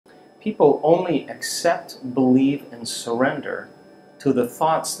people only accept, believe, and surrender to the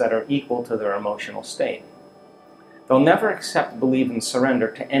thoughts that are equal to their emotional state. They'll never accept, believe, and surrender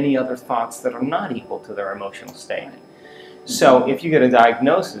to any other thoughts that are not equal to their emotional state. So if you get a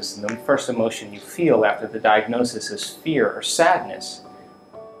diagnosis and the first emotion you feel after the diagnosis is fear or sadness,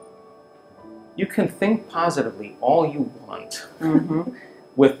 you can think positively all you want.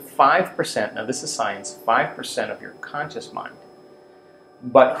 With 5%, now this is science, 5% of your conscious mind.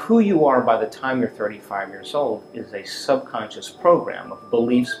 But who you are by the time you're 35 years old is a subconscious program of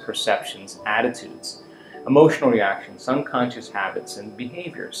beliefs, perceptions, attitudes, emotional reactions, unconscious habits, and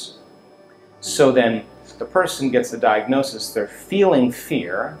behaviors. So then the person gets the diagnosis, they're feeling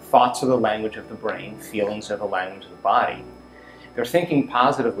fear. Thoughts are the language of the brain, feelings are the language of the body. They're thinking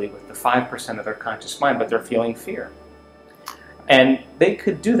positively with the 5% of their conscious mind, but they're feeling fear. And they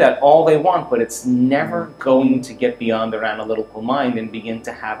could do that all they want, but it's never going to get beyond their analytical mind and begin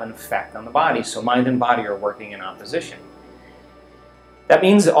to have an effect on the body. So mind and body are working in opposition. That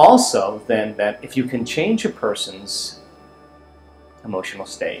means also then that if you can change a person's emotional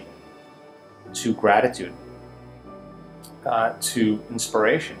state to gratitude, to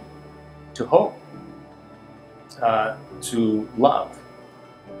inspiration, to hope, to love,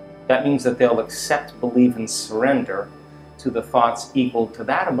 that means that they'll accept, believe, and surrender to the thoughts equal to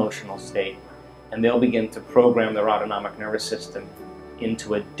that emotional state, and they'll begin to program their autonomic nervous system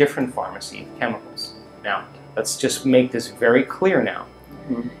into a different pharmacy of chemicals. Now, let's just make this very clear now.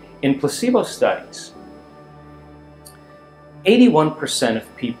 In placebo studies, 81%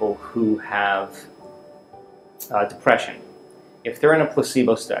 of people who have depression, if they're in a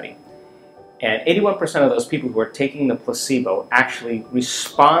placebo study, and 81% of those people who are taking the placebo actually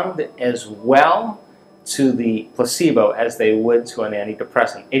respond as well to the placebo as they would to an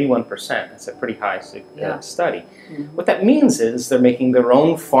antidepressant. 81%, that's a pretty high study. What that means is they're making their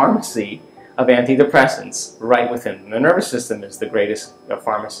own pharmacy of antidepressants right within them. The nervous system is the greatest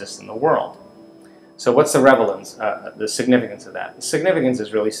pharmacist in the world. So what's the relevance, the significance of that? The significance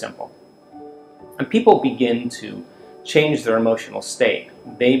is really simple. When people begin to change their emotional state,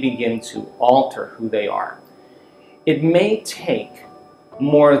 they begin to alter who they are. It may take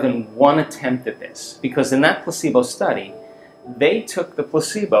more than one attempt at this, because in that placebo study, they took the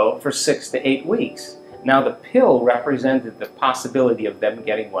placebo for 6 to 8 weeks. Now the pill represented the possibility of them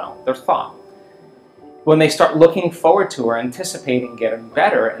getting well, their thought. When they start looking forward to or anticipating getting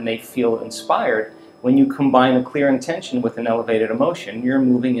better and they feel inspired, when you combine a clear intention with an elevated emotion, you're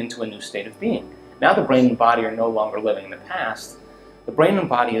moving into a new state of being. Now the brain and body are no longer living in the past. The brain and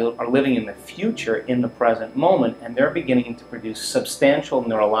body are living in the future, in the present moment, and they're beginning to produce substantial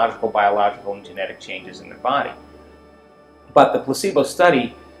neurological, biological, and genetic changes in their body. But the placebo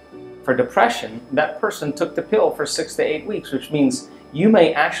study for depression, that person took the pill for 6 to 8 weeks, which means you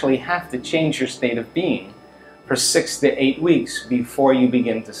may actually have to change your state of being for 6 to 8 weeks before you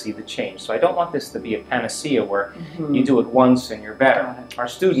begin to see the change. So I don't want this to be a panacea where you do it once and you're better. Our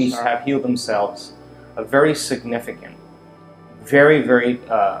students have healed themselves of very significant, very,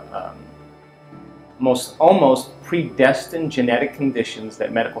 almost predestined genetic conditions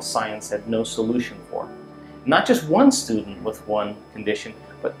that medical science had no solution for. Not just one student with one condition,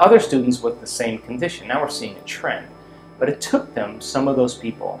 but other students with the same condition. Now we're seeing a trend. But it took them, some of those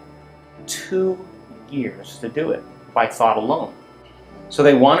people, 2 years to do it by thought alone. So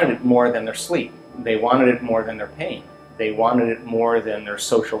they wanted it more than their sleep. They wanted it more than their pain. They wanted it more than their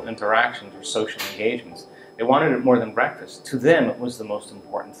social interactions or social engagements. They wanted it more than breakfast. To them, it was the most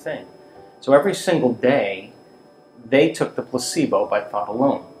important thing. So every single day, they took the placebo by thought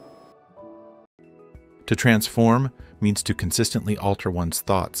alone. To transform means to consistently alter one's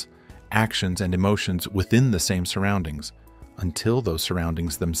thoughts, actions, and emotions within the same surroundings until those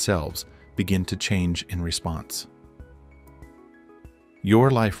surroundings themselves begin to change in response.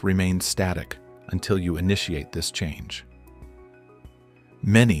 Your life remains static until you initiate this change.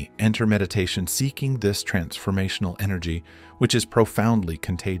 Many enter meditation seeking this transformational energy, which is profoundly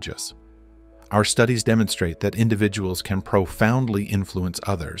contagious. Our studies demonstrate that individuals can profoundly influence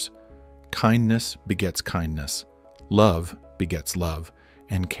others. Kindness begets kindness, love begets love,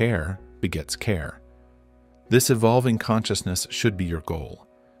 and care begets care. This evolving consciousness should be your goal,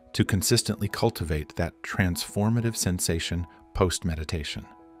 to consistently cultivate that transformative sensation post-meditation.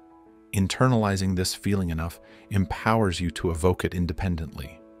 Internalizing this feeling enough empowers you to evoke it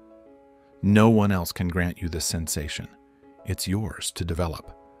independently. No one else can grant you this sensation. It's yours to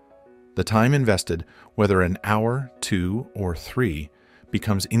develop. The time invested, whether an hour, 2, or 3,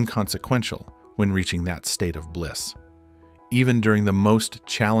 becomes inconsequential when reaching that state of bliss. Even during the most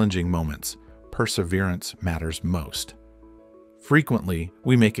challenging moments, perseverance matters most. Frequently,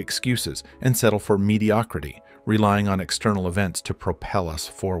 we make excuses and settle for mediocrity, relying on external events to propel us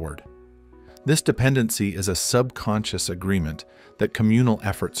forward. This dependency is a subconscious agreement that communal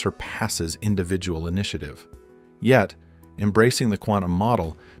effort surpasses individual initiative. Yet, embracing the quantum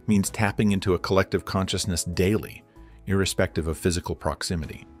model means tapping into a collective consciousness daily, irrespective of physical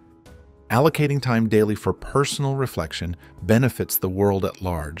proximity. Allocating time daily for personal reflection benefits the world at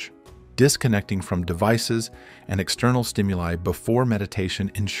large. Disconnecting from devices and external stimuli before meditation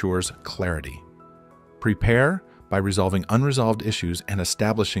ensures clarity. Prepare by resolving unresolved issues and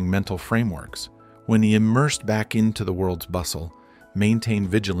establishing mental frameworks. When immersed back into the world's bustle, maintain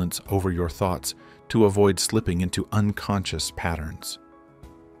vigilance over your thoughts to avoid slipping into unconscious patterns.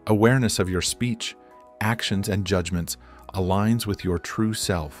 Awareness of your speech, actions, and judgments aligns with your true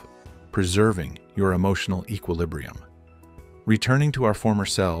self, preserving your emotional equilibrium. Returning to our former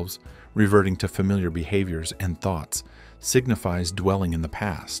selves, reverting to familiar behaviors and thoughts, signifies dwelling in the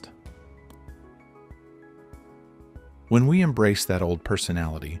past. When we embrace that old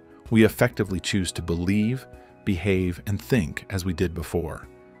personality, we effectively choose to believe, behave, and think as we did before.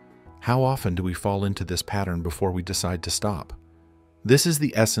 How often do we fall into this pattern before we decide to stop? This is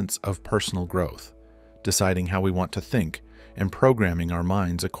the essence of personal growth, deciding how we want to think and programming our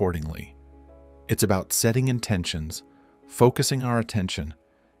minds accordingly. It's about setting intentions, focusing our attention,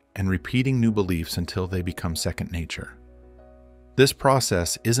 and repeating new beliefs until they become second nature. This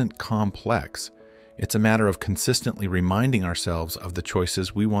process isn't complex. It's a matter of consistently reminding ourselves of the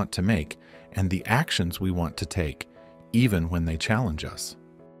choices we want to make and the actions we want to take, even when they challenge us.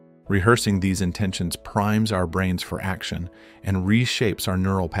 Rehearsing these intentions primes our brains for action and reshapes our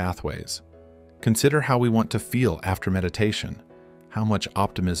neural pathways. Consider how we want to feel after meditation, how much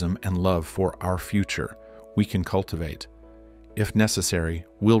optimism and love for our future we can cultivate. If necessary,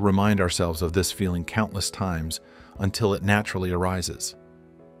 we'll remind ourselves of this feeling countless times until it naturally arises.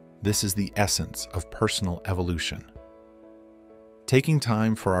 This is the essence of personal evolution. Taking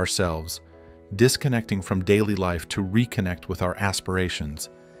time for ourselves, disconnecting from daily life to reconnect with our aspirations,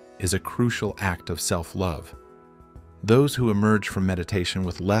 is a crucial act of self-love. Those who emerge from meditation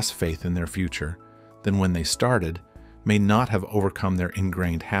with less faith in their future than when they started may not have overcome their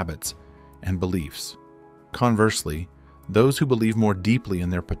ingrained habits and beliefs. Conversely, those who believe more deeply in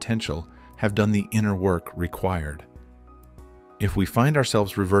their potential have done the inner work required. If we find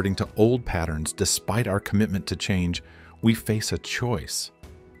ourselves reverting to old patterns despite our commitment to change, we face a choice: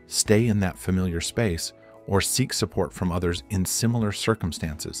 stay in that familiar space or seek support from others in similar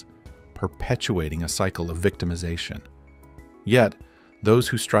circumstances, perpetuating a cycle of victimization. Yet, those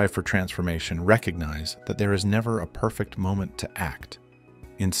who strive for transformation recognize that there is never a perfect moment to act.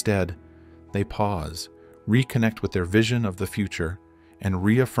 Instead, they pause, reconnect with their vision of the future, and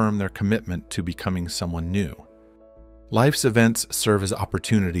reaffirm their commitment to becoming someone new. Life's events serve as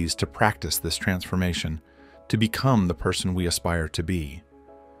opportunities to practice this transformation, to become the person we aspire to be.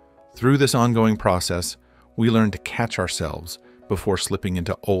 Through this ongoing process, we learn to catch ourselves before slipping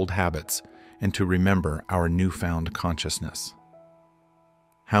into old habits and to remember our newfound consciousness.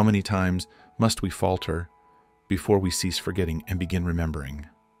 How many times must we falter before we cease forgetting and begin remembering?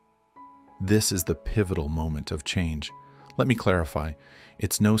 This is the pivotal moment of change. Let me clarify,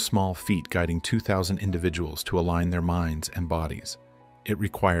 it's no small feat guiding 2,000 individuals to align their minds and bodies. It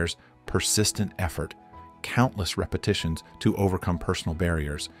requires persistent effort, countless repetitions to overcome personal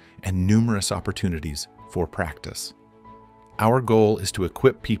barriers, and numerous opportunities for practice. Our goal is to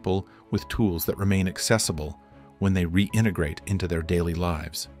equip people with tools that remain accessible when they reintegrate into their daily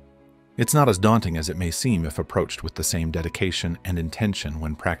lives. It's not as daunting as it may seem if approached with the same dedication and intention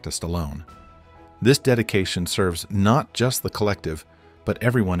when practiced alone. This dedication serves not just the collective, but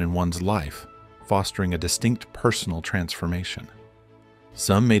everyone in one's life, fostering a distinct personal transformation.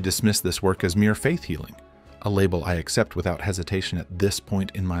 Some may dismiss this work as mere faith healing, a label I accept without hesitation at this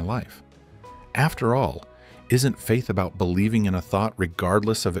point in my life. After all, isn't faith about believing in a thought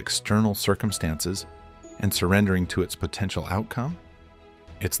regardless of external circumstances and surrendering to its potential outcome?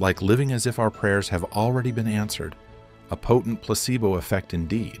 It's like living as if our prayers have already been answered, a potent placebo effect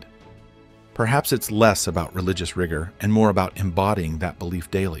indeed. Perhaps it's less about religious rigor and more about embodying that belief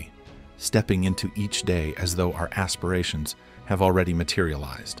daily, stepping into each day as though our aspirations have already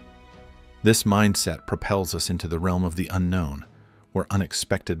materialized. This mindset propels us into the realm of the unknown, where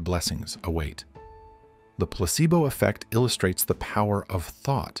unexpected blessings await. The placebo effect illustrates the power of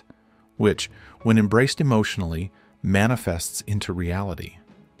thought, which, when embraced emotionally, manifests into reality.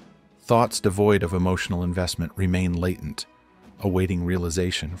 Thoughts devoid of emotional investment remain latent, awaiting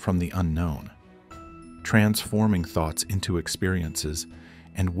realization from the unknown. Transforming thoughts into experiences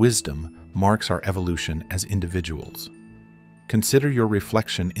and wisdom marks our evolution as individuals. Consider your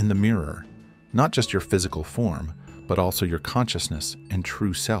reflection in the mirror, not just your physical form, but also your consciousness and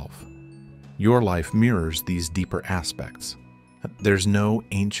true self. Your life mirrors these deeper aspects. There's no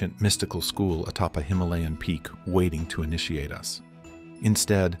ancient mystical school atop a Himalayan peak waiting to initiate us.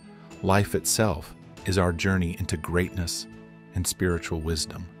 Instead, life itself is our journey into greatness and spiritual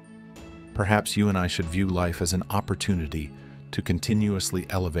wisdom. Perhaps you and I should view life as an opportunity to continuously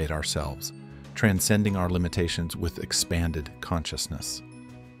elevate ourselves, transcending our limitations with expanded consciousness.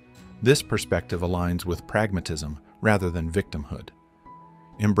 This perspective aligns with pragmatism rather than victimhood.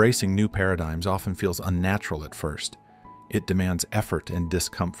 Embracing new paradigms often feels unnatural at first. It demands effort and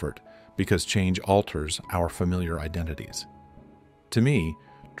discomfort because change alters our familiar identities. To me,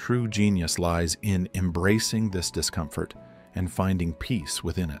 true genius lies in embracing this discomfort and finding peace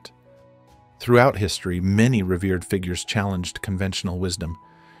within it. Throughout history, many revered figures challenged conventional wisdom,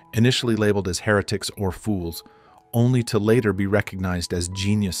 initially labeled as heretics or fools, only to later be recognized as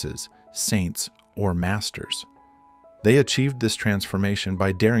geniuses, saints, or masters. They achieved this transformation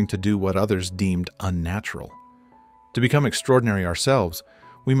by daring to do what others deemed unnatural. To become extraordinary ourselves,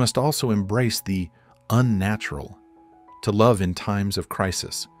 we must also embrace the unnatural, to love in times of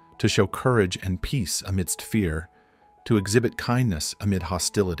crisis, to show courage and peace amidst fear, to exhibit kindness amid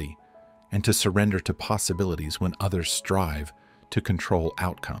hostility, and to surrender to possibilities when others strive to control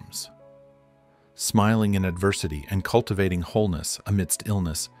outcomes. Smiling in adversity and cultivating wholeness amidst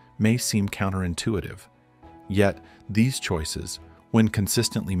illness may seem counterintuitive, yet these choices, when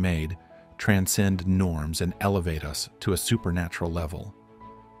consistently made, transcend norms and elevate us to a supernatural level.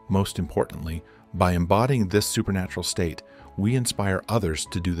 Most importantly, by embodying this supernatural state, we inspire others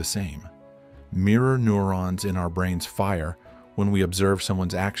to do the same. Mirror neurons in our brains fire when we observe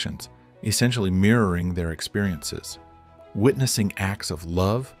someone's actions, essentially mirroring their experiences. Witnessing acts of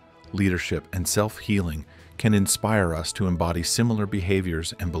love, leadership, and self-healing can inspire us to embody similar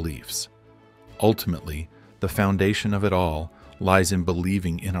behaviors and beliefs. Ultimately, the foundation of it all lies in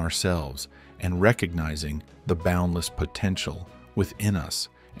believing in ourselves and recognizing the boundless potential within us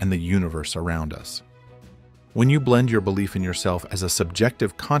and the universe around us. When you blend your belief in yourself as a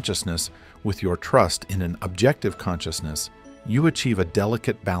subjective consciousness with your trust in an objective consciousness, you achieve a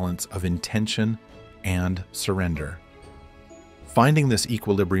delicate balance of intention and surrender. Finding this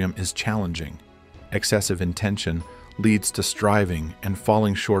equilibrium is challenging. Excessive intention leads to striving and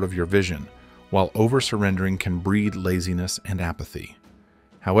falling short of your vision, while over-surrendering can breed laziness and apathy.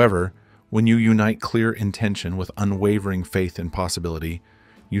 However, when you unite clear intention with unwavering faith in possibility,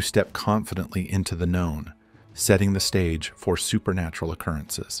 you step confidently into the known, setting the stage for supernatural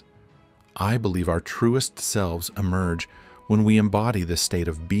occurrences. I believe our truest selves emerge when we embody this state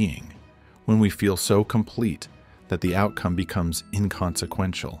of being, when we feel so complete that the outcome becomes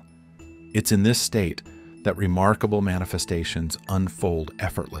inconsequential. It's in this state that remarkable manifestations unfold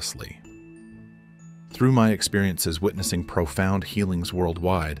effortlessly. Through my experiences witnessing profound healings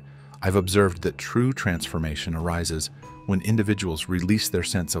worldwide, I've observed that true transformation arises when individuals release their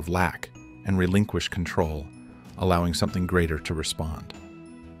sense of lack and relinquish control, allowing something greater to respond.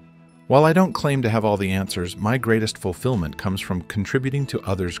 While I don't claim to have all the answers, my greatest fulfillment comes from contributing to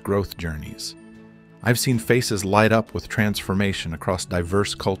others' growth journeys. I've seen faces light up with transformation across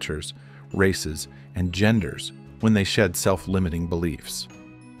diverse cultures, races, and genders when they shed self-limiting beliefs.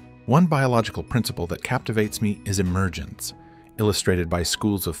 One biological principle that captivates me is emergence, illustrated by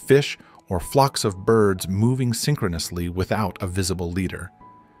schools of fish or flocks of birds moving synchronously without a visible leader.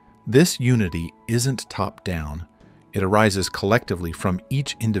 This unity isn't top-down. It arises collectively from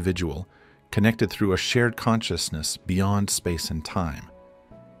each individual, connected through a shared consciousness beyond space and time.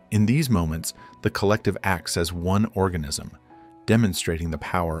 In these moments, the collective acts as one organism, demonstrating the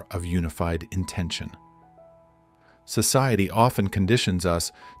power of unified intention. Society often conditions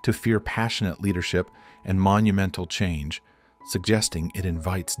us to fear passionate leadership and monumental change, suggesting it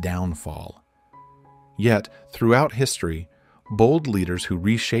invites downfall. Yet, throughout history, bold leaders who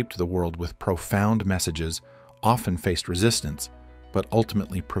reshaped the world with profound messages often faced resistance, but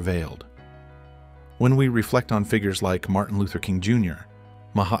ultimately prevailed. When we reflect on figures like Martin Luther King Jr.,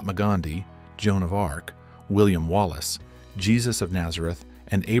 Mahatma Gandhi, Joan of Arc, William Wallace, Jesus of Nazareth,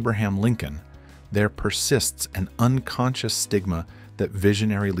 and Abraham Lincoln, there persists an unconscious stigma that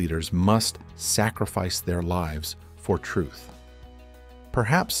visionary leaders must sacrifice their lives for truth.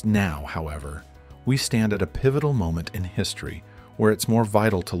 Perhaps now, however, we stand at a pivotal moment in history where it's more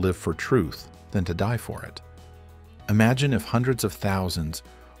vital to live for truth than to die for it. Imagine if hundreds of thousands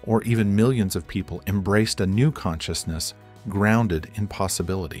or even millions of people embraced a new consciousness grounded in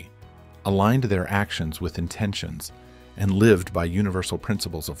possibility, aligned their actions with intentions, and lived by universal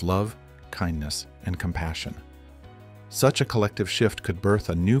principles of love, kindness, and compassion. Such a collective shift could birth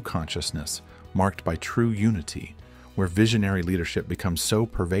a new consciousness marked by true unity, where visionary leadership becomes so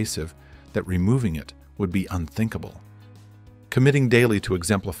pervasive that removing it would be unthinkable. Committing daily to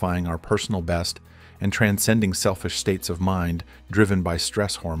exemplifying our personal best and transcending selfish states of mind driven by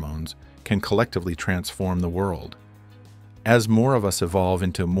stress hormones can collectively transform the world. As more of us evolve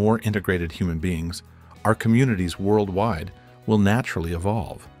into more integrated human beings, our communities worldwide will naturally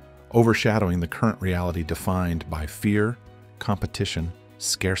evolve, overshadowing the current reality defined by fear, competition,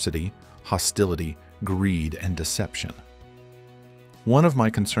 scarcity, hostility, greed, and deception. One of my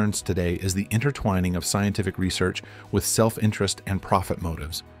concerns today is the intertwining of scientific research with self-interest and profit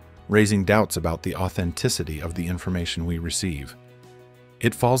motives, raising doubts about the authenticity of the information we receive.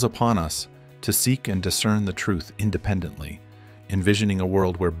 It falls upon us to seek and discern the truth independently, envisioning a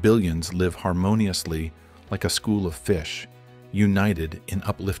world where billions live harmoniously like a school of fish, united in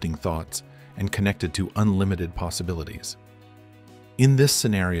uplifting thoughts and connected to unlimited possibilities. In this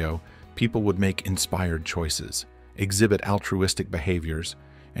scenario, people would make inspired choices, exhibit altruistic behaviors,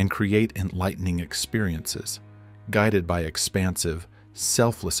 and create enlightening experiences, guided by expansive,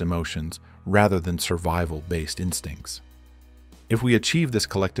 selfless emotions rather than survival-based instincts. If we achieve this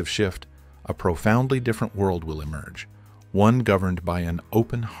collective shift, a profoundly different world will emerge, one governed by an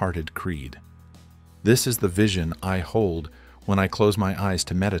open-hearted creed. This is the vision I hold when I close my eyes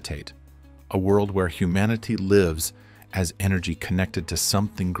to meditate, a world where humanity lives as energy connected to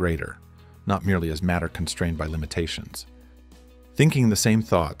something greater, not merely as matter constrained by limitations. Thinking the same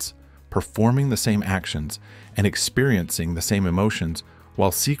thoughts, performing the same actions, and experiencing the same emotions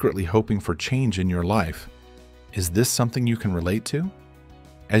while secretly hoping for change in your life, is this something you can relate to?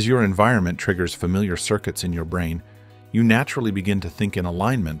 As your environment triggers familiar circuits in your brain, you naturally begin to think in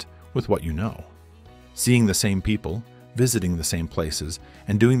alignment with what you know. Seeing the same people, visiting the same places,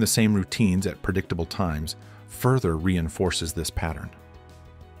 and doing the same routines at predictable times further reinforces this pattern.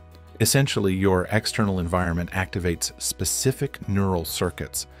 Essentially, your external environment activates specific neural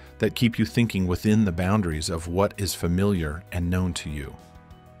circuits that keep you thinking within the boundaries of what is familiar and known to you.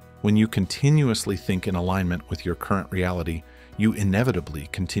 When you continuously think in alignment with your current reality, you inevitably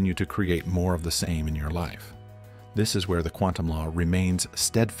continue to create more of the same in your life. This is where the quantum law remains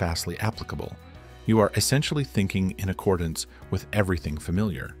steadfastly applicable. You are essentially thinking in accordance with everything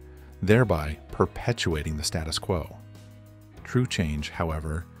familiar, thereby perpetuating the status quo. True change,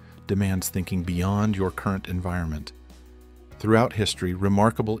 however, demands thinking beyond your current environment. Throughout history,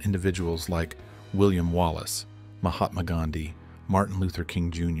 remarkable individuals like William Wallace, Mahatma Gandhi, Martin Luther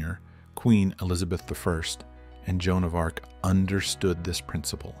King Jr., Queen Elizabeth I, and Joan of Arc understood this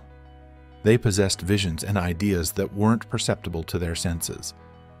principle. They possessed visions and ideas that weren't perceptible to their senses.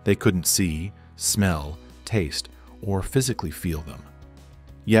 They couldn't see, smell, taste, or physically feel them.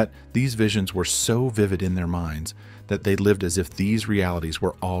 Yet, these visions were so vivid in their minds that they lived as if these realities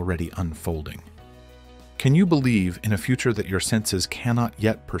were already unfolding. Can you believe in a future that your senses cannot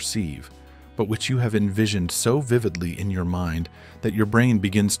yet perceive, but which you have envisioned so vividly in your mind that your brain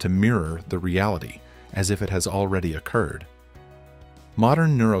begins to mirror the reality as if it has already occurred?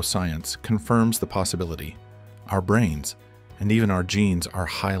 Modern neuroscience confirms the possibility. Our brains, and even our genes, are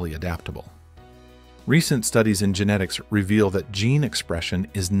highly adaptable. Recent studies in genetics reveal that gene expression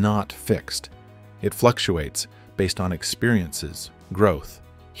is not fixed. It fluctuates based on experiences, growth,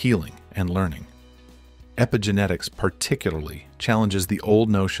 healing, and learning. Epigenetics particularly challenges the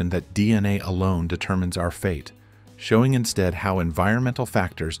old notion that DNA alone determines our fate, showing instead how environmental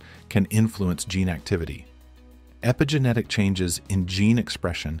factors can influence gene activity. Epigenetic changes in gene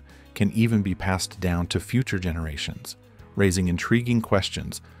expression can even be passed down to future generations, raising intriguing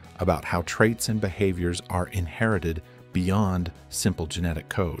questions about how traits and behaviors are inherited beyond simple genetic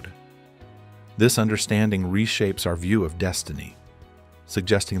code. This understanding reshapes our view of destiny,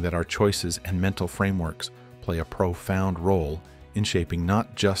 suggesting that our choices and mental frameworks play a profound role in shaping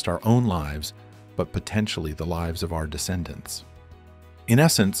not just our own lives, but potentially the lives of our descendants. In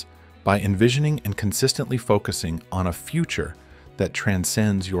essence, by envisioning and consistently focusing on a future that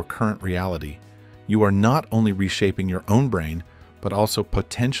transcends your current reality, you are not only reshaping your own brain, but also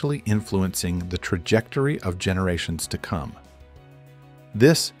potentially influencing the trajectory of generations to come.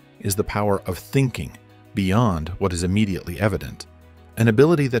 This is the power of thinking beyond what is immediately evident, an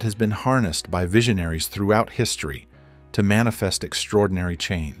ability that has been harnessed by visionaries throughout history to manifest extraordinary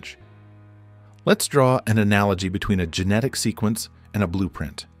change. Let's draw an analogy between a genetic sequence and a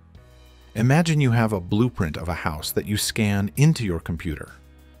blueprint. Imagine you have a blueprint of a house that you scan into your computer.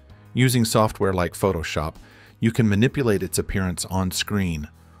 Using software like Photoshop, you can manipulate its appearance on screen,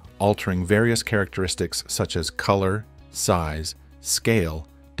 altering various characteristics such as color, size, scale,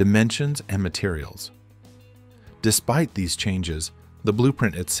 dimensions, and materials. Despite these changes, the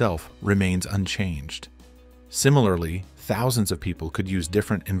blueprint itself remains unchanged. Similarly, thousands of people could use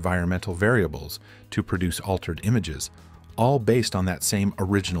different environmental variables to produce altered images, all based on that same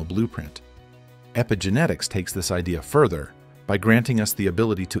original blueprint. Epigenetics takes this idea further by granting us the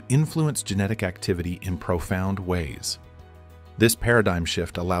ability to influence genetic activity in profound ways. This paradigm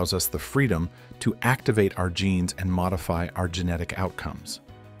shift allows us the freedom to activate our genes and modify our genetic outcomes.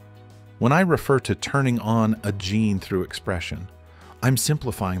 When I refer to turning on a gene through expression, I'm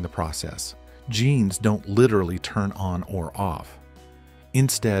simplifying the process. Genes don't literally turn on or off.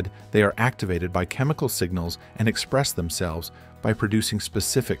 Instead, they are activated by chemical signals and express themselves by producing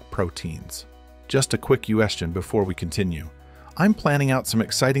specific proteins. Just a quick question before we continue. I'm planning out some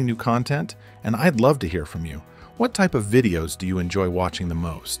exciting new content, and I'd love to hear from you. What type of videos do you enjoy watching the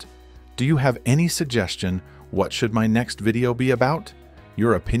most? Do you have any suggestion, what should my next video be about?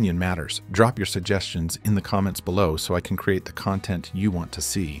 Your opinion matters. Drop your suggestions in the comments below so I can create the content you want to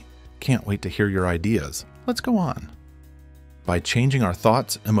see. Can't wait to hear your ideas. Let's go on. By changing our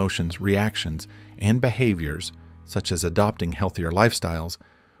thoughts, emotions, reactions, and behaviors, such as adopting healthier lifestyles,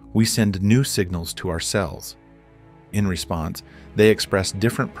 we send new signals to our cells. In response, they express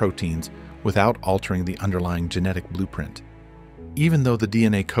different proteins without altering the underlying genetic blueprint. Even though the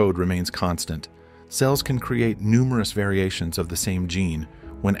DNA code remains constant, cells can create numerous variations of the same gene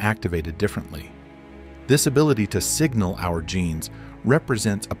when activated differently. This ability to signal our genes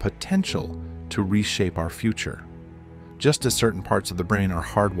represents a potential to reshape our future. Just as certain parts of the brain are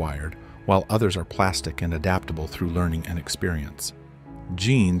hardwired, while others are plastic and adaptable through learning and experience.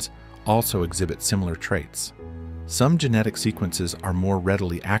 Genes also exhibit similar traits. Some genetic sequences are more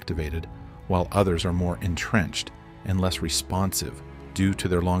readily activated, while others are more entrenched and less responsive due to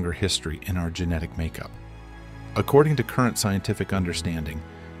their longer history in our genetic makeup. According to current scientific understanding,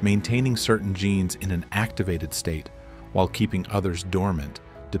 maintaining certain genes in an activated state while keeping others dormant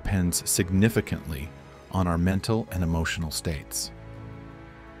depends significantly on our mental and emotional states.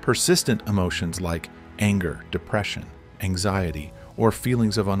 Persistent emotions like anger, depression, anxiety, or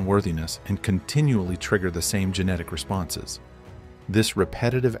feelings of unworthiness and continually trigger the same genetic responses. This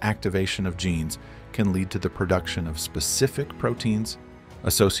repetitive activation of genes can lead to the production of specific proteins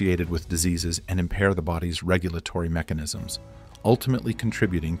associated with diseases and impair the body's regulatory mechanisms, ultimately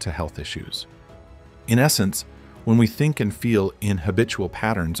contributing to health issues. In essence, when we think and feel in habitual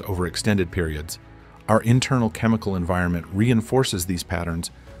patterns over extended periods, our internal chemical environment reinforces these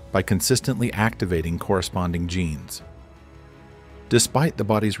patterns by consistently activating corresponding genes. Despite the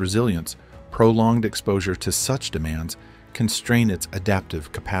body's resilience, prolonged exposure to such demands can strain its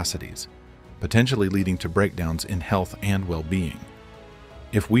adaptive capacities, potentially leading to breakdowns in health and well-being.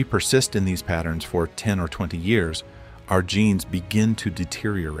 If we persist in these patterns for 10 or 20 years, our genes begin to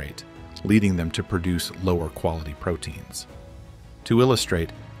deteriorate, leading them to produce lower quality proteins. To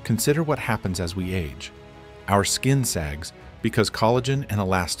illustrate, consider what happens as we age. Our skin sags because collagen and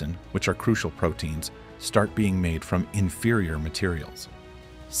elastin, which are crucial proteins, start being made from inferior materials.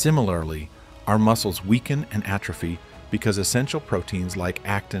 Similarly, our muscles weaken and atrophy because essential proteins like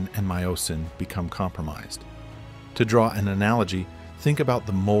actin and myosin become compromised. To draw an analogy, think about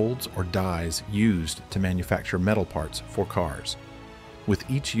the molds or dyes used to manufacture metal parts for cars. With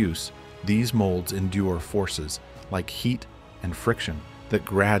each use, these molds endure forces like heat and friction that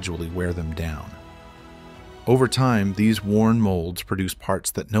gradually wear them down. Over time, these worn molds produce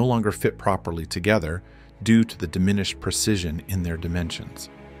parts that no longer fit properly together due to the diminished precision in their dimensions.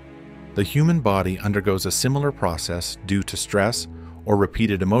 The human body undergoes a similar process due to stress or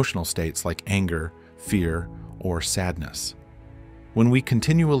repeated emotional states like anger, fear, or sadness. When we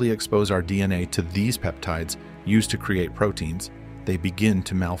continually expose our DNA to these peptides used to create proteins, they begin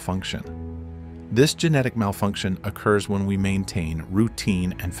to malfunction. This genetic malfunction occurs when we maintain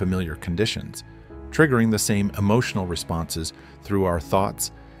routine and familiar conditions, triggering the same emotional responses through our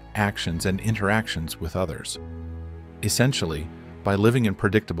thoughts, actions, and interactions with others. Essentially, by living in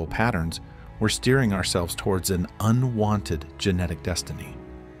predictable patterns, we're steering ourselves towards an unwanted genetic destiny.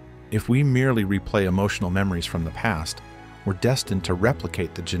 If we merely replay emotional memories from the past, we're destined to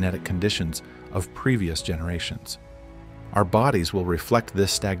replicate the genetic conditions of previous generations. Our bodies will reflect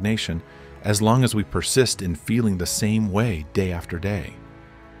this stagnation as long as we persist in feeling the same way day after day.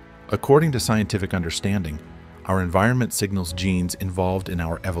 According to scientific understanding, our environment signals genes involved in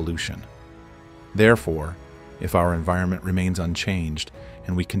our evolution. Therefore, if our environment remains unchanged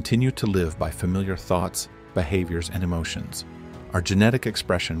and we continue to live by familiar thoughts, behaviors, and emotions, our genetic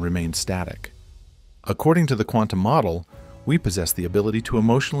expression remains static. According to the quantum model, we possess the ability to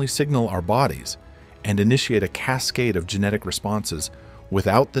emotionally signal our bodies and initiate a cascade of genetic responses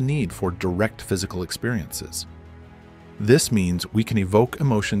without the need for direct physical experiences. This means we can evoke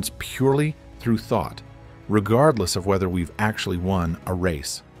emotions purely through thought, regardless of whether we've actually won a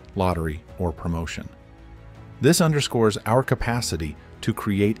race, lottery, or promotion. This underscores our capacity to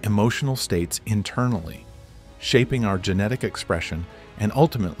create emotional states internally, shaping our genetic expression and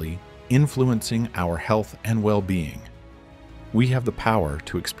ultimately influencing our health and well-being. We have the power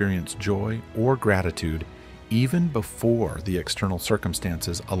to experience joy or gratitude even before the external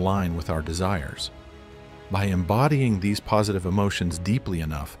circumstances align with our desires. By embodying these positive emotions deeply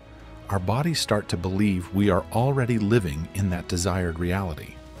enough, our bodies start to believe we are already living in that desired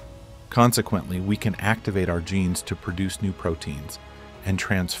reality. Consequently, we can activate our genes to produce new proteins and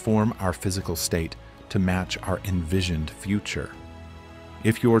transform our physical state to match our envisioned future.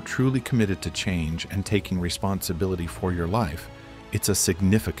 If you're truly committed to change and taking responsibility for your life, it's a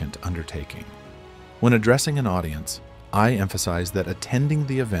significant undertaking. When addressing an audience, I emphasize that attending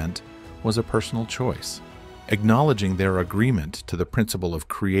the event was a personal choice, acknowledging their agreement to the principle of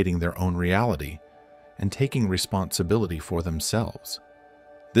creating their own reality and taking responsibility for themselves.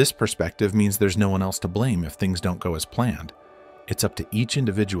 This perspective means there's no one else to blame if things don't go as planned. It's up to each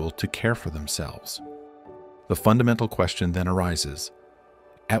individual to care for themselves. The fundamental question then arises: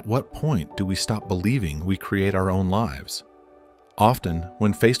 at what point do we stop believing we create our own lives? Often,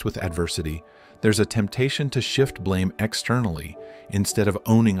 when faced with adversity, there's a temptation to shift blame externally instead of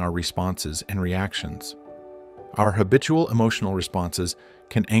owning our responses and reactions. Our habitual emotional responses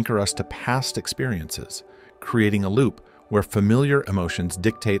can anchor us to past experiences, creating a loop where familiar emotions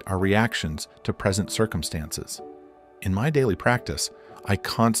dictate our reactions to present circumstances. In my daily practice, I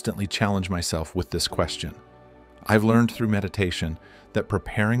constantly challenge myself with this question. I've learned through meditation that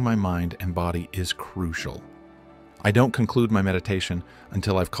preparing my mind and body is crucial. I don't conclude my meditation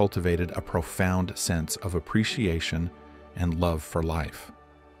until I've cultivated a profound sense of appreciation and love for life.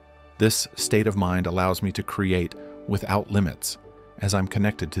 This state of mind allows me to create without limits, as I'm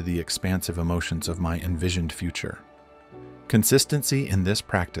connected to the expansive emotions of my envisioned future. Consistency in this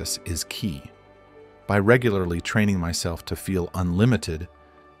practice is key. By regularly training myself to feel unlimited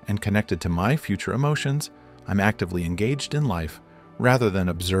and connected to my future emotions, I'm actively engaged in life rather than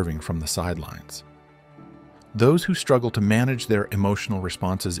observing from the sidelines. Those who struggle to manage their emotional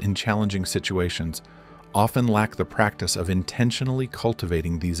responses in challenging situations often lack the practice of intentionally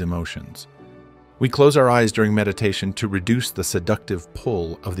cultivating these emotions. We close our eyes during meditation to reduce the seductive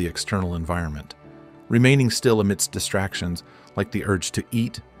pull of the external environment. Remaining still amidst distractions like the urge to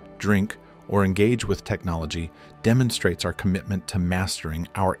eat, drink, or engage with technology demonstrates our commitment to mastering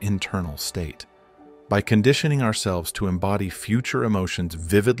our internal state. By conditioning ourselves to embody future emotions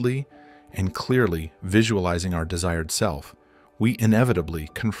vividly and clearly visualizing our desired self, we inevitably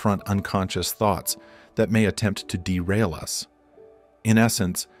confront unconscious thoughts that may attempt to derail us. In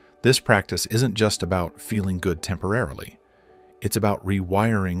essence, this practice isn't just about feeling good temporarily. It's about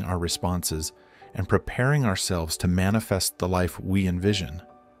rewiring our responses and preparing ourselves to manifest the life we envision.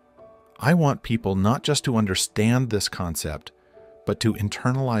 I want people not just to understand this concept, but to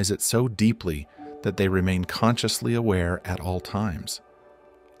internalize it so deeply that they remain consciously aware at all times.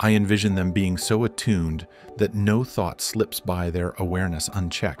 I envision them being so attuned that no thought slips by their awareness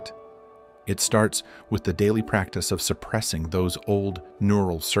unchecked. It starts with the daily practice of suppressing those old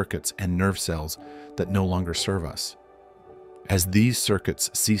neural circuits and nerve cells that no longer serve us. As these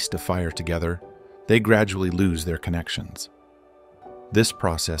circuits cease to fire together, they gradually lose their connections. This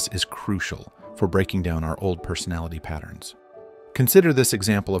process is crucial for breaking down our old personality patterns. Consider this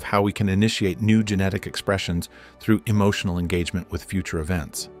example of how we can initiate new genetic expressions through emotional engagement with future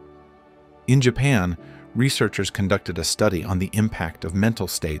events. In Japan, researchers conducted a study on the impact of mental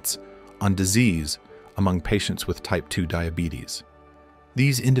states on disease among patients with type 2 diabetes.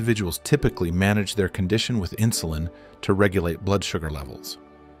 These individuals typically manage their condition with insulin to regulate blood sugar levels.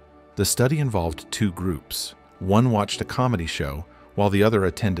 The study involved two groups. One watched a comedy show while the other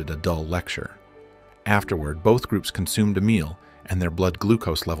attended a dull lecture. Afterward, both groups consumed a meal and their blood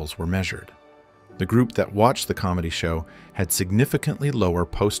glucose levels were measured. The group that watched the comedy show had significantly lower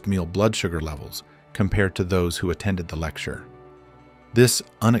post-meal blood sugar levels compared to those who attended the lecture. This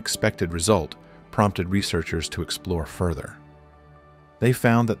unexpected result prompted researchers to explore further. They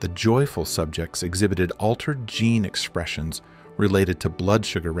found that the joyful subjects exhibited altered gene expressions related to blood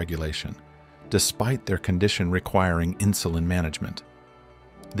sugar regulation, despite their condition requiring insulin management.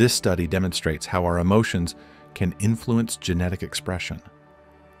 This study demonstrates how our emotions can influence genetic expression.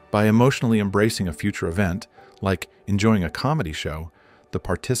 By emotionally embracing a future event, like enjoying a comedy show, the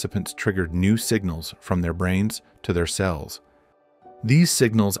participants triggered new signals from their brains to their cells. These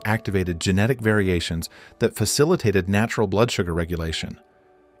signals activated genetic variations that facilitated natural blood sugar regulation.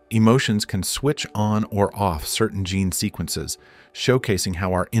 Emotions can switch on or off certain gene sequences, showcasing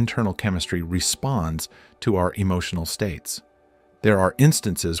how our internal chemistry responds to our emotional states. There are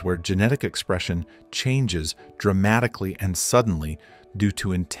instances where genetic expression changes dramatically and suddenly due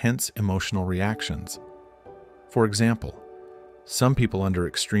to intense emotional reactions. For example, some people under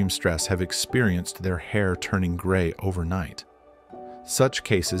extreme stress have experienced their hair turning gray overnight. Such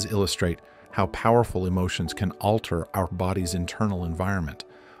cases illustrate how powerful emotions can alter our body's internal environment,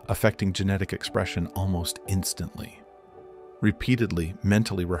 affecting genetic expression almost instantly. Repeatedly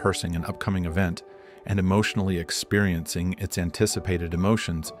mentally rehearsing an upcoming event and emotionally experiencing its anticipated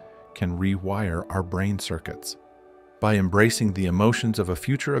emotions can rewire our brain circuits. By embracing the emotions of a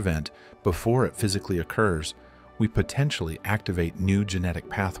future event before it physically occurs, we potentially activate new genetic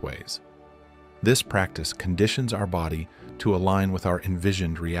pathways. This practice conditions our body to align with our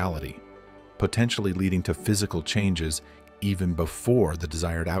envisioned reality, potentially leading to physical changes even before the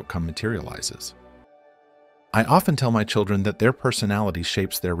desired outcome materializes. I often tell my children that their personality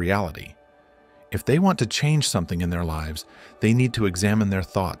shapes their reality. If they want to change something in their lives, they need to examine their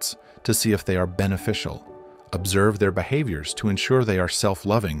thoughts to see if they are beneficial, observe their behaviors to ensure they are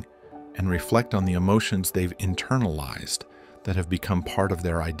self-loving, and reflect on the emotions they've internalized that have become part of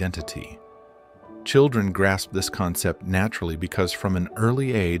their identity. Children grasp this concept naturally because from an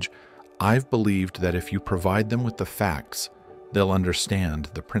early age, I've believed that if you provide them with the facts, they'll understand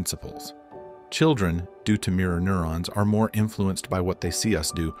the principles. Children, due to mirror neurons, are more influenced by what they see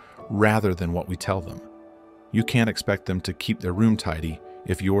us do rather than what we tell them. You can't expect them to keep their room tidy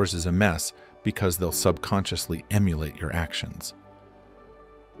if yours is a mess because they'll subconsciously emulate your actions.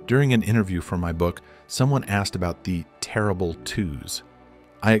 During an interview for my book, someone asked about the terrible twos.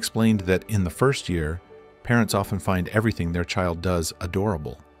 I explained that in the first year, parents often find everything their child does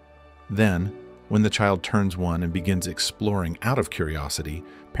adorable. Then, when the child turns one and begins exploring out of curiosity,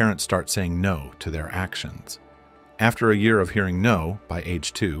 parents start saying no to their actions. After a year of hearing no, by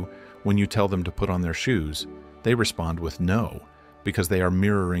age 2, when you tell them to put on their shoes, they respond with no, because they are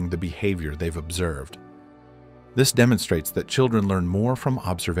mirroring the behavior they've observed. This demonstrates that children learn more from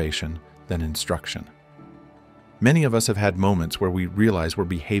observation than instruction. Many of us have had moments where we realize we're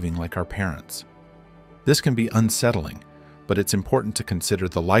behaving like our parents. This can be unsettling, but it's important to consider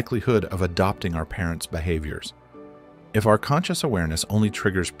the likelihood of adopting our parents' behaviors. If our conscious awareness only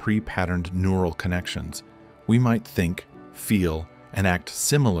triggers pre-patterned neural connections, we might think, feel, and act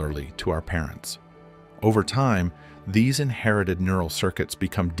similarly to our parents. Over time, these inherited neural circuits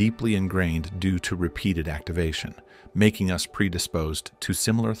become deeply ingrained due to repeated activation, making us predisposed to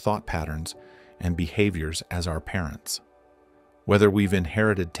similar thought patterns and behaviors as our parents. Whether we've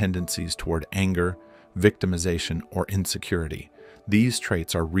inherited tendencies toward anger, victimization, or insecurity, these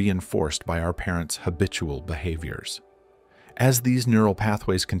traits are reinforced by our parents' habitual behaviors. As these neural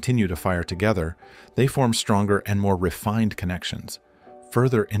pathways continue to fire together, they form stronger and more refined connections,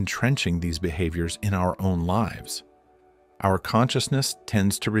 further entrenching these behaviors in our own lives. Our consciousness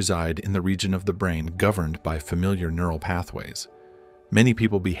tends to reside in the region of the brain governed by familiar neural pathways. Many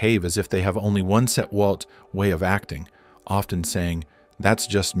people behave as if they have only one set way of acting, often saying, "That's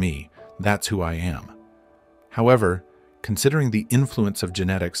just me, that's who I am." However, considering the influence of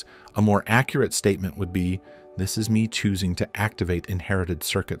genetics, a more accurate statement would be, "This is me choosing to activate inherited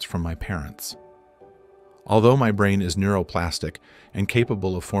circuits from my parents." Although my brain is neuroplastic and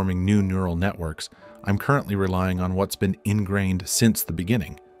capable of forming new neural networks, I'm currently relying on what's been ingrained since the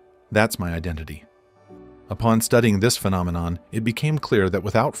beginning. That's my identity. Upon studying this phenomenon, it became clear that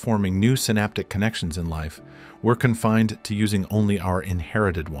without forming new synaptic connections in life, we're confined to using only our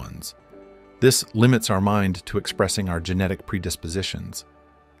inherited ones. This limits our mind to expressing our genetic predispositions.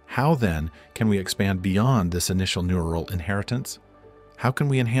 How then can we expand beyond this initial neural inheritance? How can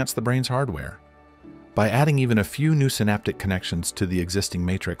we enhance the brain's hardware? By adding even a few new synaptic connections to the existing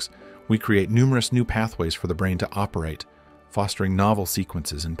matrix, we create numerous new pathways for the brain to operate, fostering novel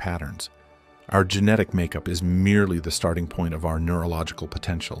sequences and patterns. Our genetic makeup is merely the starting point of our neurological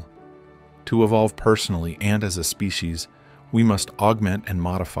potential. To evolve personally and as a species, we must augment and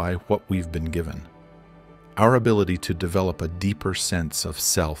modify what we've been given. Our ability to develop a deeper sense of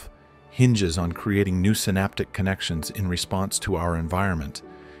self hinges on creating new synaptic connections in response to our environment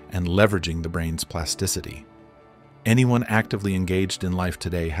and leveraging the brain's plasticity. Anyone actively engaged in life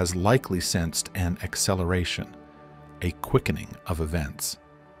today has likely sensed an acceleration, a quickening of events.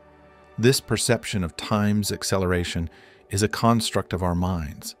 This perception of time's acceleration is a construct of our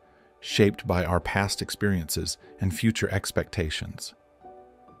minds, shaped by our past experiences and future expectations.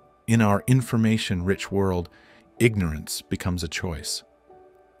 In our information-rich world, ignorance becomes a choice.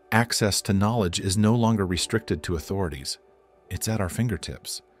 Access to knowledge is no longer restricted to authorities. It's at our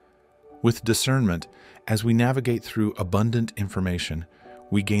fingertips. With discernment, as we navigate through abundant information,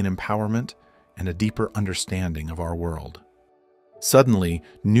 we gain empowerment and a deeper understanding of our world. Suddenly,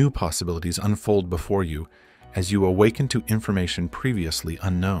 new possibilities unfold before you as you awaken to information previously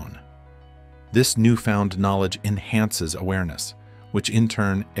unknown. This newfound knowledge enhances awareness, which in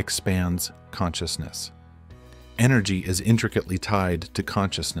turn expands consciousness. Energy is intricately tied to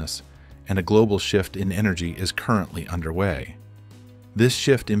consciousness, and a global shift in energy is currently underway. This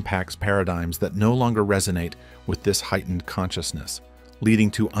shift impacts paradigms that no longer resonate with this heightened consciousness, leading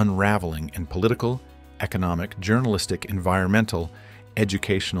to unraveling in political, economic, journalistic, environmental,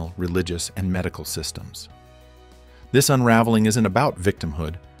 educational, religious, and medical systems. This unraveling isn't about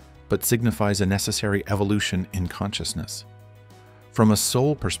victimhood, but signifies a necessary evolution in consciousness. From a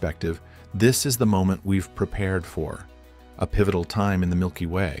soul perspective, this is the moment we've prepared for, a pivotal time in the Milky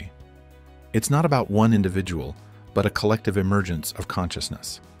Way. It's not about one individual, but a collective emergence of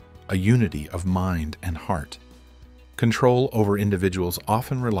consciousness, a unity of mind and heart. Control over individuals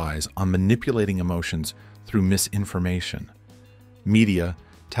often relies on manipulating emotions through misinformation. Media,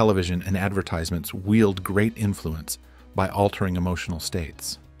 television, and advertisements wield great influence by altering emotional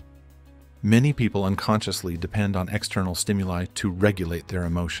states. Many people unconsciously depend on external stimuli to regulate their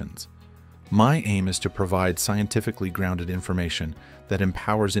emotions. My aim is to provide scientifically grounded information that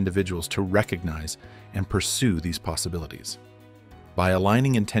empowers individuals to recognize and pursue these possibilities. By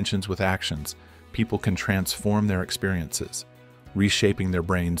aligning intentions with actions, people can transform their experiences, reshaping their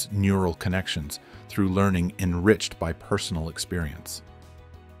brain's neural connections through learning enriched by personal experience.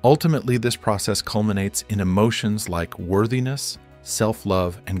 Ultimately, this process culminates in emotions like worthiness,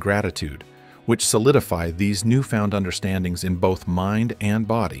 self-love, and gratitude, which solidify these newfound understandings in both mind and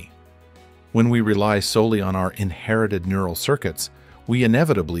body. When we rely solely on our inherited neural circuits, we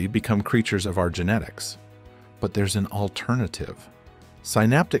inevitably become creatures of our genetics. But there's an alternative.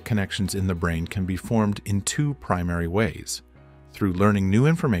 Synaptic connections in the brain can be formed in two primary ways: through learning new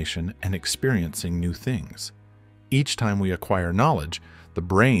information and experiencing new things. Each time we acquire knowledge, the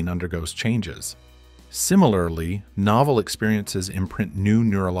brain undergoes changes. Similarly, novel experiences imprint new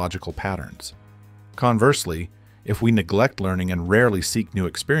neurological patterns. Conversely, if we neglect learning and rarely seek new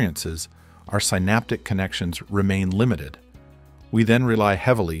experiences, our synaptic connections remain limited. We then rely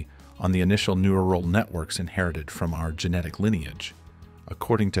heavily on the initial neural networks inherited from our genetic lineage.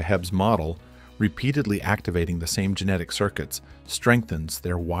 According to Hebb's model, repeatedly activating the same genetic circuits strengthens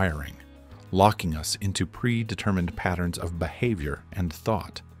their wiring, locking us into predetermined patterns of behavior and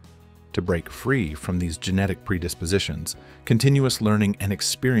thought. To break free from these genetic predispositions, continuous learning and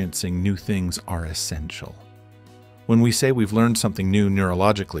experiencing new things are essential. When we say we've learned something new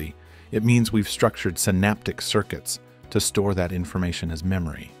neurologically, it means we've structured synaptic circuits to store that information as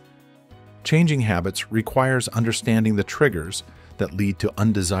memory. Changing habits requires understanding the triggers that lead to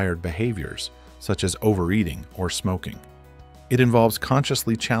undesired behaviors, such as overeating or smoking. It involves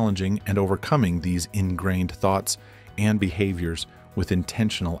consciously challenging and overcoming these ingrained thoughts and behaviors with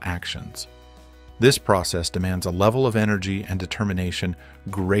intentional actions. This process demands a level of energy and determination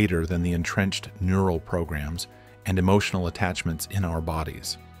greater than the entrenched neural programs and emotional attachments in our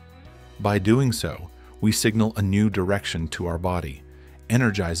bodies. By doing so, we signal a new direction to our body,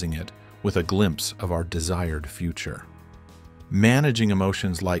 energizing it with a glimpse of our desired future. Managing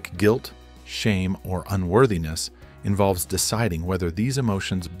emotions like guilt, shame, or unworthiness involves deciding whether these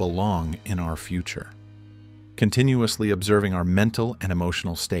emotions belong in our future. Continuously observing our mental and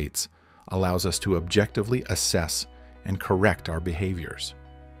emotional states allows us to objectively assess and correct our behaviors.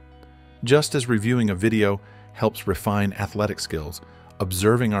 Just as reviewing a video helps refine athletic skills,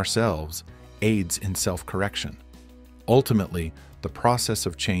 observing ourselves aids in self-correction. Ultimately, the process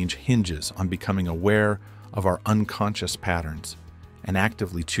of change hinges on becoming aware of our unconscious patterns and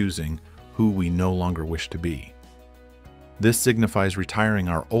actively choosing who we no longer wish to be. This signifies retiring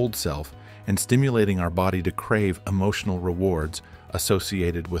our old self and stimulating our body to crave emotional rewards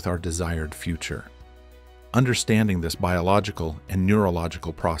associated with our desired future. Understanding this biological and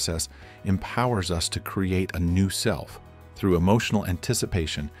neurological process empowers us to create a new self through emotional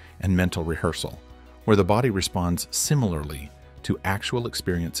anticipation and mental rehearsal, where the body responds similarly to actual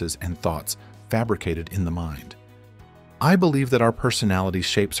experiences and thoughts fabricated in the mind. I believe that our personality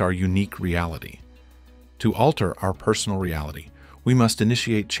shapes our unique reality. To alter our personal reality, we must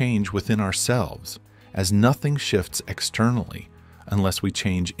initiate change within ourselves, as nothing shifts externally unless we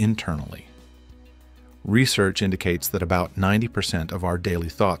change internally. Research indicates that about 90% of our daily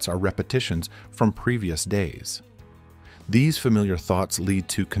thoughts are repetitions from previous days. These familiar thoughts lead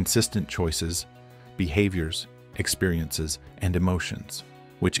to consistent choices, behaviors, experiences, and emotions,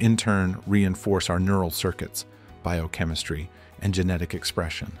 which in turn reinforce our neural circuits, biochemistry, and genetic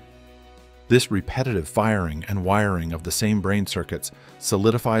expression. This repetitive firing and wiring of the same brain circuits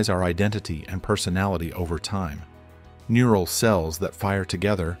solidifies our identity and personality over time. Neural cells that fire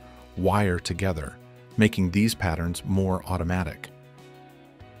together wire together, making these patterns more automatic.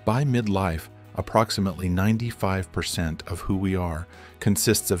 By midlife, approximately 95% of who we are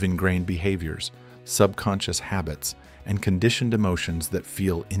consists of ingrained behaviors, subconscious habits, and conditioned emotions that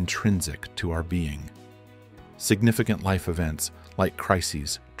feel intrinsic to our being. Significant life events like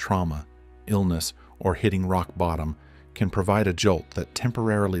crises, trauma, illness, or hitting rock bottom can provide a jolt that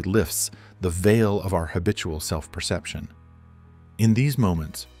temporarily lifts the veil of our habitual self-perception. In these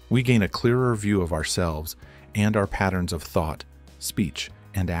moments, we gain a clearer view of ourselves and our patterns of thought, speech,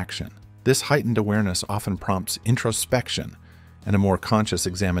 and action. This heightened awareness often prompts introspection and a more conscious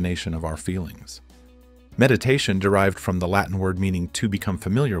examination of our feelings. Meditation, derived from the Latin word meaning to become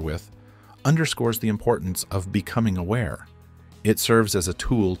familiar with, underscores the importance of becoming aware. It serves as a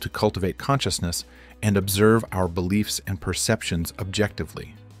tool to cultivate consciousness and observe our beliefs and perceptions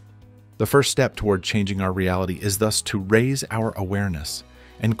objectively. The first step toward changing our reality is thus to raise our awareness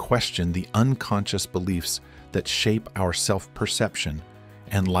and question the unconscious beliefs that shape our self-perception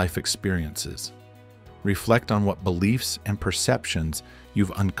and life experiences. Reflect on what beliefs and perceptions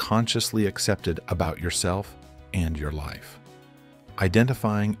you've unconsciously accepted about yourself and your life.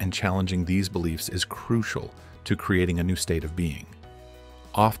 Identifying and challenging these beliefs is crucial to creating a new state of being.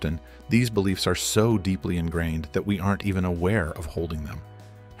 Often, these beliefs are so deeply ingrained that we aren't even aware of holding them,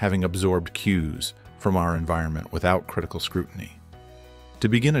 having absorbed cues from our environment without critical scrutiny. To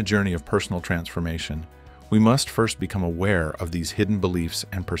begin a journey of personal transformation, we must first become aware of these hidden beliefs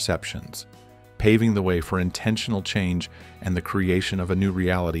and perceptions, paving the way for intentional change and the creation of a new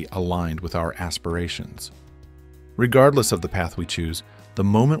reality aligned with our aspirations. Regardless of the path we choose, the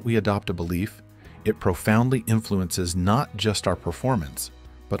moment we adopt a belief, it profoundly influences not just our performance,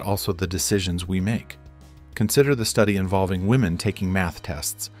 but also the decisions we make. Consider the study involving women taking math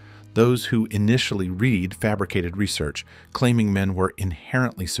tests. Those who initially read fabricated research claiming men were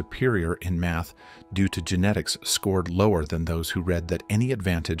inherently superior in math due to genetics scored lower than those who read that any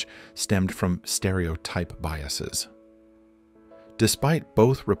advantage stemmed from stereotype biases. Despite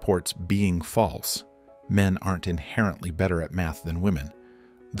both reports being false, men aren't inherently better at math than women.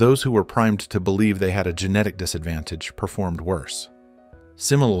 Those who were primed to believe they had a genetic disadvantage performed worse.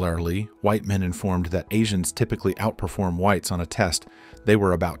 Similarly, white men informed that Asians typically outperform whites on a test they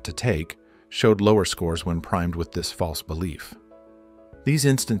were about to take showed lower scores when primed with this false belief. These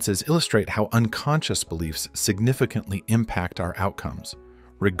instances illustrate how unconscious beliefs significantly impact our outcomes,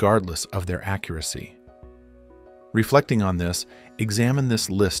 regardless of their accuracy. Reflecting on this, examine this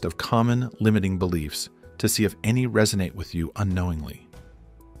list of common limiting beliefs to see if any resonate with you unknowingly.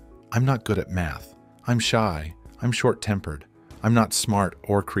 I'm not good at math. I'm shy. I'm short-tempered. I'm not smart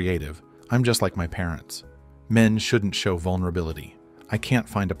or creative. I'm just like my parents. Men shouldn't show vulnerability. I can't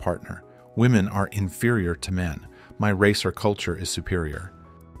find a partner. Women are inferior to men. My race or culture is superior.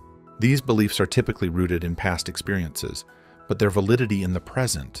 These beliefs are typically rooted in past experiences, but their validity in the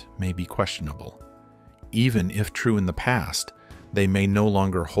present may be questionable. Even if true in the past, they may no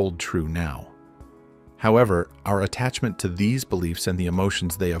longer hold true now. However, our attachment to these beliefs and the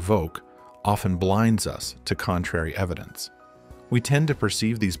emotions they evoke often blinds us to contrary evidence. We tend to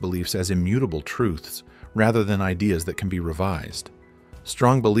perceive these beliefs as immutable truths rather than ideas that can be revised.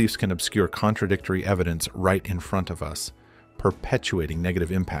 Strong beliefs can obscure contradictory evidence right in front of us, perpetuating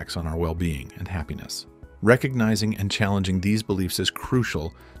negative impacts on our well-being and happiness. Recognizing and challenging these beliefs is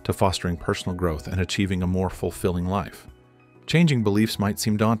crucial to fostering personal growth and achieving a more fulfilling life. Changing beliefs might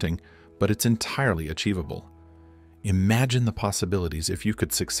seem daunting, but it's entirely achievable. Imagine the possibilities if you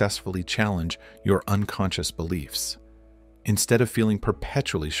could successfully challenge your unconscious beliefs. Instead of feeling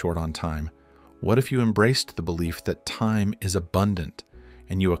perpetually short on time, what if you embraced the belief that time is abundant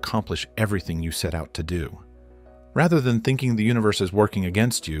and you accomplish everything you set out to do? Rather than thinking the universe is working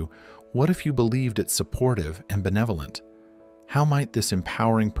against you, what if you believed it's supportive and benevolent? How might this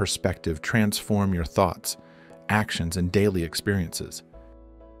empowering perspective transform your thoughts, actions, and daily experiences?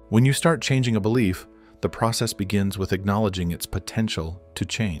 When you start changing a belief, the process begins with acknowledging its potential to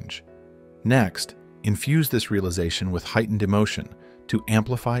change. Next, infuse this realization with heightened emotion to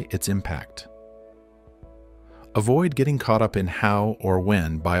amplify its impact. Avoid getting caught up in how or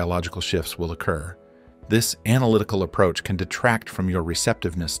when biological shifts will occur. This analytical approach can detract from your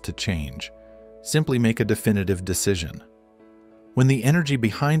receptiveness to change. Simply make a definitive decision. When the energy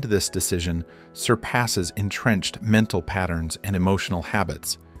behind this decision surpasses entrenched mental patterns and emotional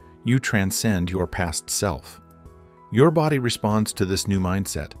habits, you transcend your past self. Your body responds to this new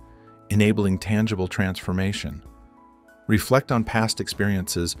mindset, enabling tangible transformation. Reflect on past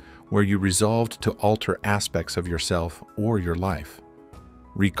experiences where you resolved to alter aspects of yourself or your life.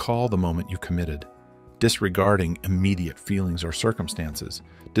 Recall the moment you committed, disregarding immediate feelings or circumstances,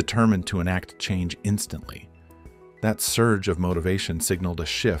 determined to enact change instantly. That surge of motivation signaled a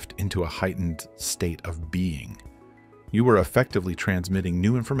shift into a heightened state of being. You were effectively transmitting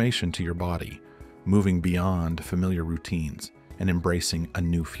new information to your body, moving beyond familiar routines and embracing a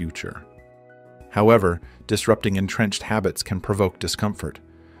new future. However, disrupting entrenched habits can provoke discomfort,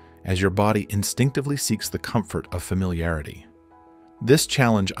 as your body instinctively seeks the comfort of familiarity. This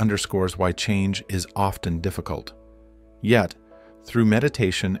challenge underscores why change is often difficult. Yet, through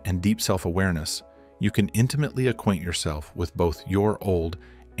meditation and deep self-awareness, you can intimately acquaint yourself with both your old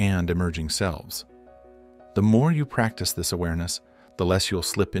and emerging selves. The more you practice this awareness, the less you'll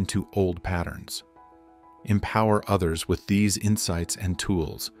slip into old patterns. Empower others with these insights and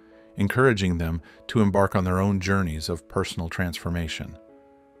tools, encouraging them to embark on their own journeys of personal transformation.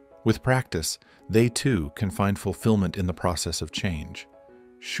 With practice, they too can find fulfillment in the process of change.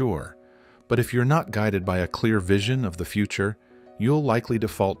 Sure, but if you're not guided by a clear vision of the future, you'll likely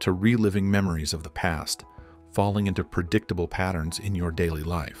default to reliving memories of the past, falling into predictable patterns in your daily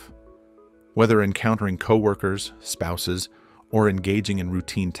life. Whether encountering coworkers, spouses, or engaging in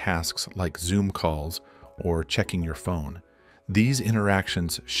routine tasks like Zoom calls or checking your phone, these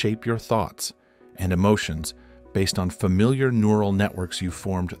interactions shape your thoughts and emotions based on familiar neural networks you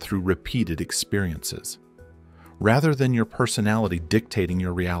formed through repeated experiences. Rather than your personality dictating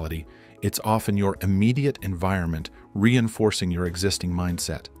your reality, it's often your immediate environment reinforcing your existing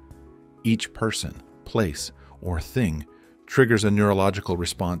mindset. Each person, place, or thing triggers a neurological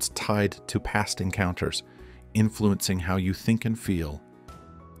response tied to past encounters, influencing how you think and feel.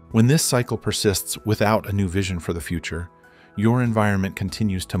 When this cycle persists without a new vision for the future, your environment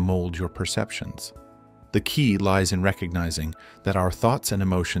continues to mold your perceptions. The key lies in recognizing that our thoughts and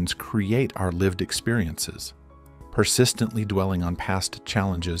emotions create our lived experiences. Persistently dwelling on past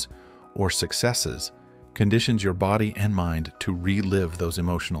challenges or successes conditions your body and mind to relive those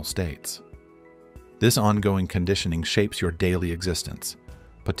emotional states. This ongoing conditioning shapes your daily existence,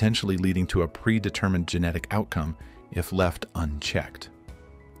 potentially leading to a predetermined genetic outcome if left unchecked.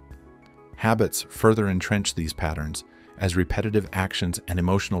 Habits further entrench these patterns as repetitive actions and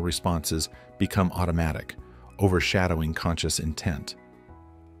emotional responses become automatic, overshadowing conscious intent.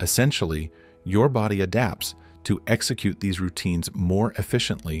 Essentially, your body adapts to execute these routines more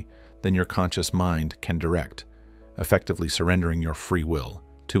efficiently than your conscious mind can direct, effectively surrendering your free will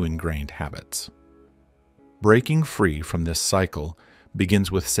to ingrained habits. Breaking free from this cycle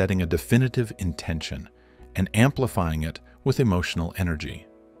begins with setting a definitive intention and amplifying it with emotional energy.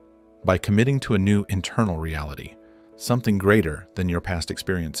 By committing to a new internal reality, something greater than your past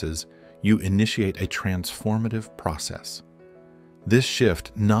experiences, you initiate a transformative process. This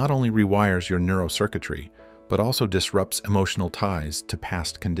shift not only rewires your neurocircuitry, but also disrupts emotional ties to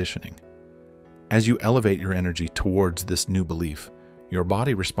past conditioning. As you elevate your energy towards this new belief, your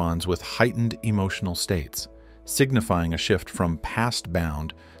body responds with heightened emotional states, signifying a shift from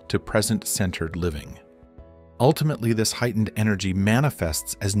past-bound to present-centered living. Ultimately, this heightened energy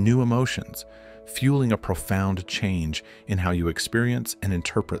manifests as new emotions, fueling a profound change in how you experience and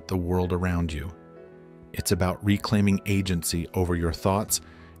interpret the world around you. It's about reclaiming agency over your thoughts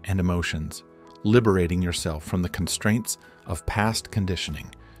and emotions, liberating yourself from the constraints of past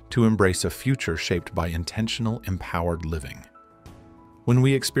conditioning to embrace a future shaped by intentional, empowered living. When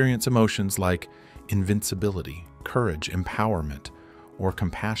we experience emotions like invincibility, courage, empowerment, or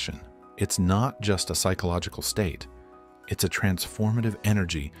compassion, it's not just a psychological state. It's a transformative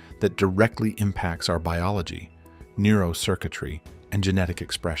energy that directly impacts our biology, neurocircuitry, and genetic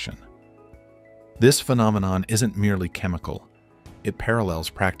expression. This phenomenon isn't merely chemical. It parallels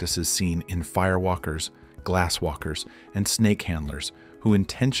practices seen in firewalkers, glasswalkers, and snake handlers who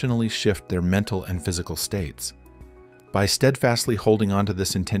intentionally shift their mental and physical states. By steadfastly holding on to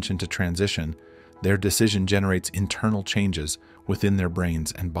this intention to transition, their decision generates internal changes within their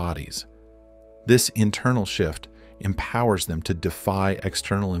brains and bodies. This internal shift empowers them to defy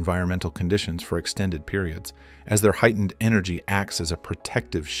external environmental conditions for extended periods, as their heightened energy acts as a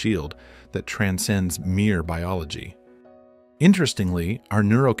protective shield that transcends mere biology. Interestingly, our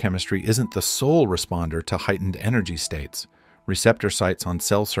neurochemistry isn't the sole responder to heightened energy states. Receptor sites on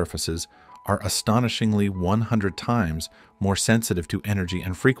cell surfaces are astonishingly 100 times more sensitive to energy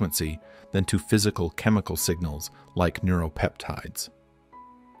and frequency than to physical chemical signals like neuropeptides.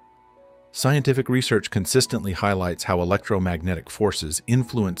 Scientific research consistently highlights how electromagnetic forces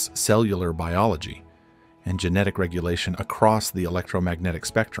influence cellular biology and genetic regulation across the electromagnetic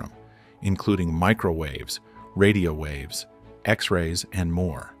spectrum, including microwaves, radio waves, X-rays, and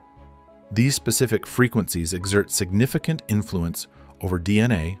more. These specific frequencies exert significant influence over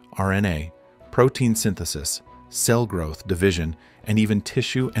DNA, RNA, protein synthesis, cell growth, division, and even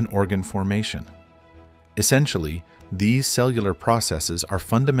tissue and organ formation. Essentially, these cellular processes are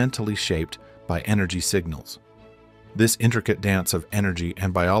fundamentally shaped by energy signals. This intricate dance of energy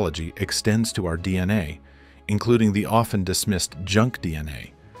and biology extends to our DNA, including the often dismissed junk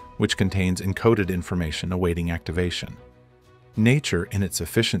DNA, which contains encoded information awaiting activation. Nature, in its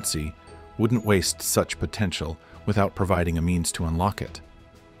efficiency, wouldn't waste such potential without providing a means to unlock it.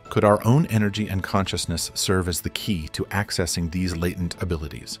 Could our own energy and consciousness serve as the key to accessing these latent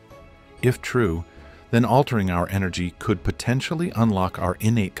abilities? If true, then altering our energy could potentially unlock our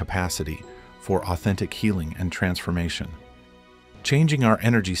innate capacity for authentic healing and transformation. Changing our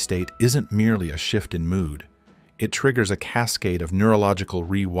energy state isn't merely a shift in mood. It triggers a cascade of neurological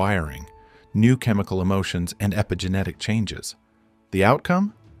rewiring, new chemical emotions, and epigenetic changes. The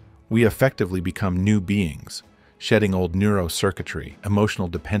outcome? We effectively become new beings, shedding old neurocircuitry, emotional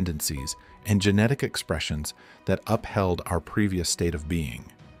dependencies, and genetic expressions that upheld our previous state of being.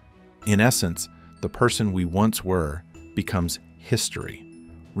 In essence, the person we once were becomes history,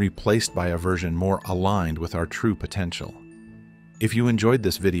 replaced by a version more aligned with our true potential. If you enjoyed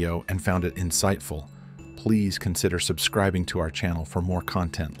this video and found it insightful, please consider subscribing to our channel for more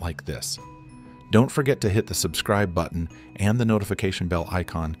content like this. Don't forget to hit the subscribe button and the notification bell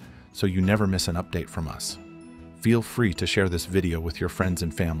icon so you never miss an update from us. Feel free to share this video with your friends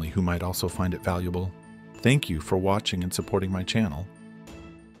and family who might also find it valuable. Thank you for watching and supporting my channel.